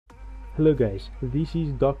Hello guys, this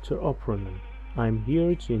is Dr. Opronan. I'm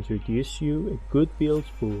here to introduce you a good build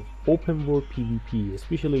for open world PvP,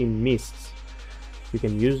 especially in mists. You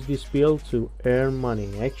can use this build to earn money.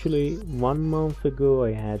 Actually, 1 month ago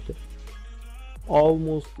I had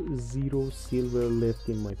almost 0 silver left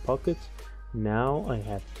in my pocket. Now I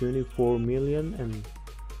have 24 million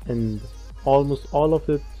and almost all of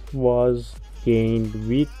it was gained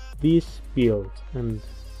with this build. And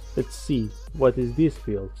let's see, what is this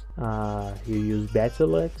build? You use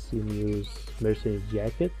Battle Axe, you use Mercenary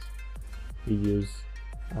Jacket, you use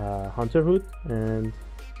Hunter Hood and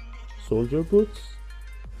Soldier Boots.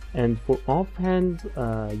 And for offhand,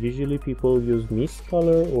 usually people use Mist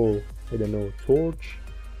Color or I don't know, Torch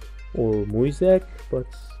or Muizak, but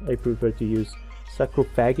I prefer to use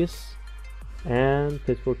Sarcophagus and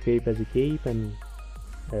Petfor Cape as a cape and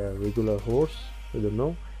a regular horse, I don't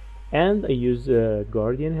know. And I use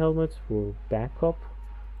Guardian Helmet for backup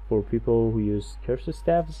for people who use Curse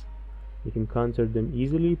Staffs. You can counter them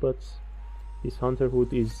easily, but this Hunter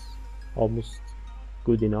Hood is almost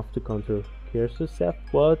good enough to counter Curse Staff,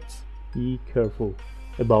 but be careful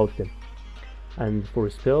about them. And for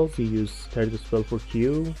spells, you use third spell for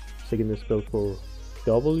Q, second spell for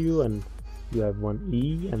W, and you have one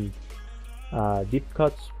E, and deep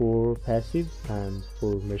cuts for passive. And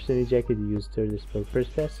for Mercenary Jacket, you use third spell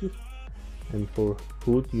first passive, and for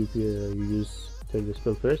Hood you use third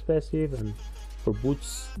spell first passive, and for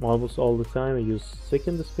Boots almost all the time I use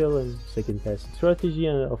second spell and second passive. Strategy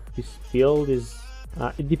of this build is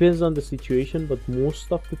it depends on the situation, but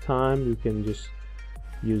most of the time you can just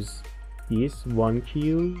use this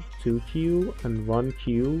 1Q, 2Q and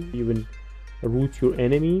 1Q, even root your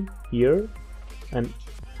enemy here, and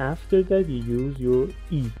after that you use your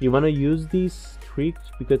E. You wanna use these tricks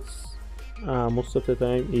because most of the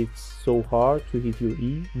time it's so hard to hit your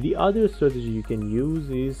E. The other strategy you can use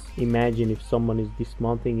is, imagine if someone is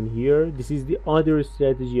dismounting in here. This is the other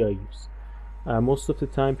strategy I use. Most of the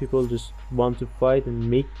time people just want to fight and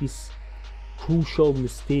make this crucial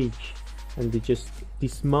mistake and they just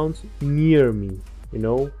dismount near me, you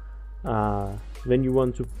know. When you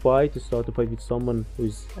want to fight, to start a fight with someone who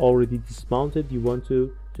is already dismounted, you want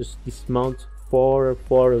to just dismount far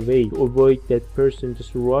away to avoid that person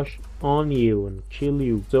just rush on you and kill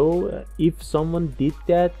you. So if someone did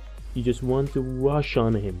that, you just want to rush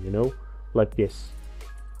on him, you know, like this.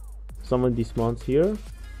 Someone dismounts here,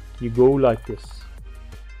 you go like this.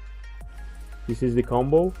 This is the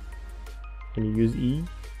combo, and you use E,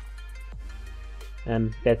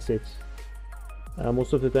 and that's it.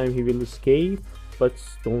 Most of the time he will escape, but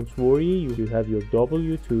don't worry, you have your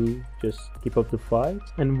W to just keep up the fight.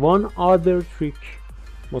 And one other trick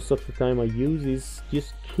most of the time I use is,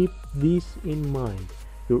 just keep this in mind.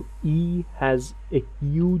 Your E has a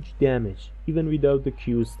huge damage even without the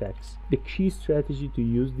Q stacks. The key strategy to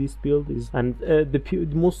use this build is, and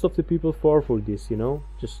most of the people fall for this, you know,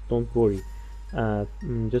 just don't worry.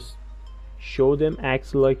 Just show them,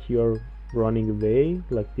 act like you're running away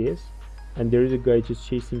like this, and there is a guy just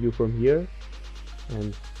chasing you from here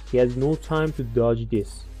and he has no time to dodge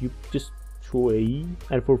this. You just throw a E.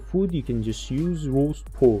 And for food you can just use roast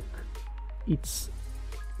pork. It's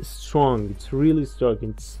strong, it's really strong,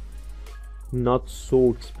 it's not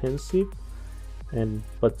so expensive,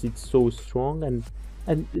 but it's so strong.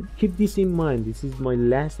 And keep this in mind, this is my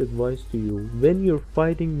last advice to you. When you're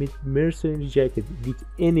fighting with Mercenary Jacket with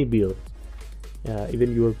any build,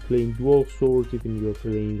 even you're playing dual swords, even you're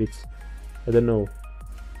playing with, I don't know,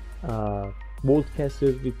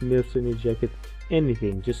 Boltcasters with Mercenary Jacket,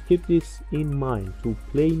 anything, just keep this in mind to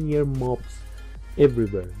play near mobs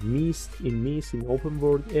everywhere. In open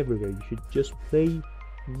world, everywhere. You should just play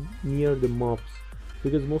near the mobs,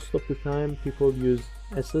 because most of the time people use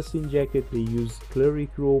Assassin Jacket, they use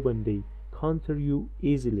Cleric Robe, and they counter you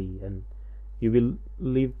easily and you will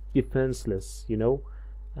live defenseless, you know.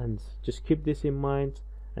 And just keep this in mind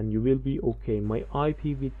and you will be okay. My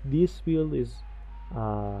IP with this build is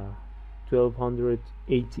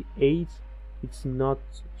 1288. It's not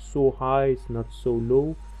so high, it's not so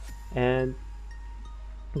low, and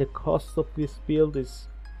the cost of this build is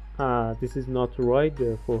this is not right.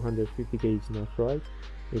 The 450k is not right.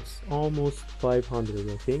 It's almost 500,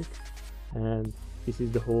 I think. And this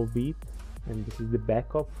is the whole beat, and this is the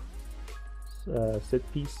backup set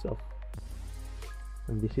piece of,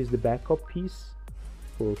 and this is the backup piece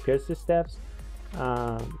for Curse Staffs.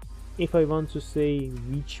 If I want to say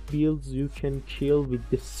which builds you can kill with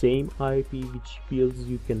the same IP, which builds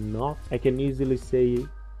you cannot, I can easily say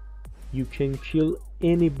you can kill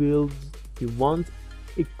any builds you want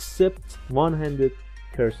except one-handed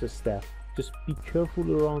Curse Staff. just be careful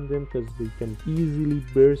around them because they can easily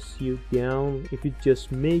burst you down if you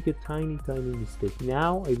just make a tiny mistake.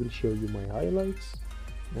 Now I will show you my highlights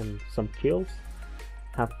and some kills.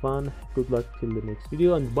 Have fun, good luck till the next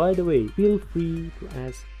video, and by the way, feel free to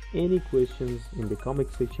ask any questions in the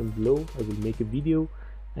comment section below. I will make a video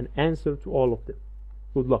and answer to all of them.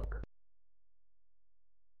 Good luck.